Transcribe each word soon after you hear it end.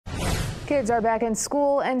Kids are back in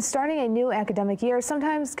school, and starting a new academic year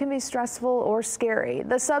sometimes can be stressful or scary.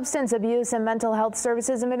 The Substance Abuse and Mental Health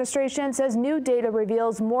Services Administration says new data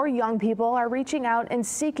reveals more young people are reaching out and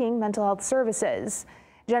seeking mental health services.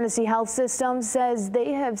 Genesee Health System says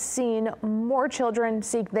they have seen more children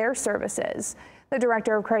seek their services. The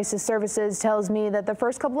director of crisis services tells me that the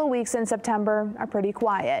first couple of weeks in September are pretty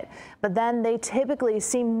quiet, but then they typically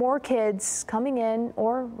see more kids coming in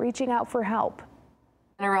or reaching out for help.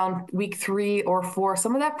 Around week 3 or 4,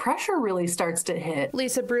 some of that pressure really starts to hit.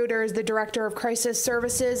 Lisa Bruder is the director of crisis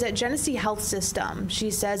services at Genesee Health System.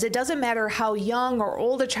 She says it doesn't matter how young or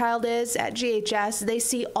old a child is at GHS, they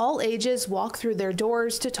see all ages walk through their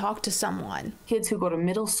doors to talk to someone. Kids who go to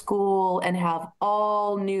middle school and have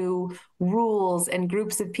all new rules and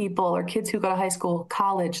groups of people, or kids who go to high school,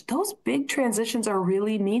 college, those big transitions are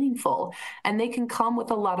really meaningful, and they can come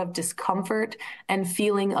with a lot of discomfort and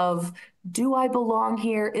feeling of, do I belong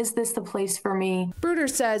here? Is this the place for me? Bruder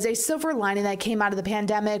says a silver lining that came out of the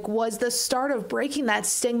pandemic was the start of breaking that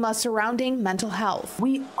stigma surrounding mental health.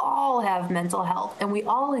 We all have mental health, and we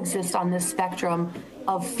all exist on this spectrum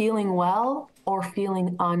of feeling well or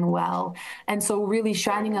feeling unwell. And so really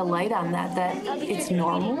shining a light on that it's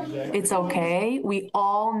normal, it's okay. We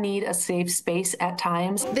all need a safe space at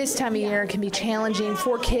times. This time of year can be challenging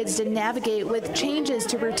for kids to navigate with changes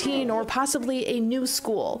to routine or possibly a new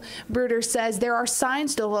school. Bruder says there are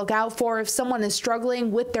signs to look out for if someone is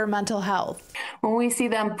struggling with their mental health. When we see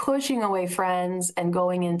them pushing away friends and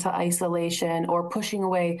going into isolation, or pushing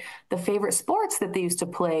away the favorite sports that they used to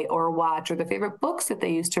play or watch, or the favorite books that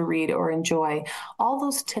they used to read or enjoy, all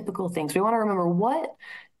those typical things. We want to remember, what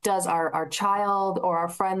does our child or our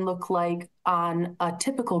friend look like on a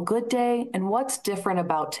typical good day, and what's different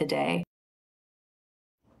about today?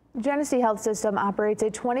 Genesee Health System operates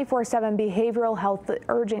a 24/7 behavioral health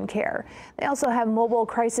urgent care. They also have mobile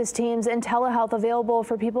crisis teams and telehealth available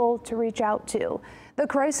for people to reach out to. The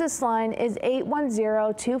crisis line is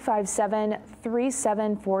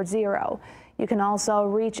 810-257-3740. You can also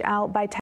reach out by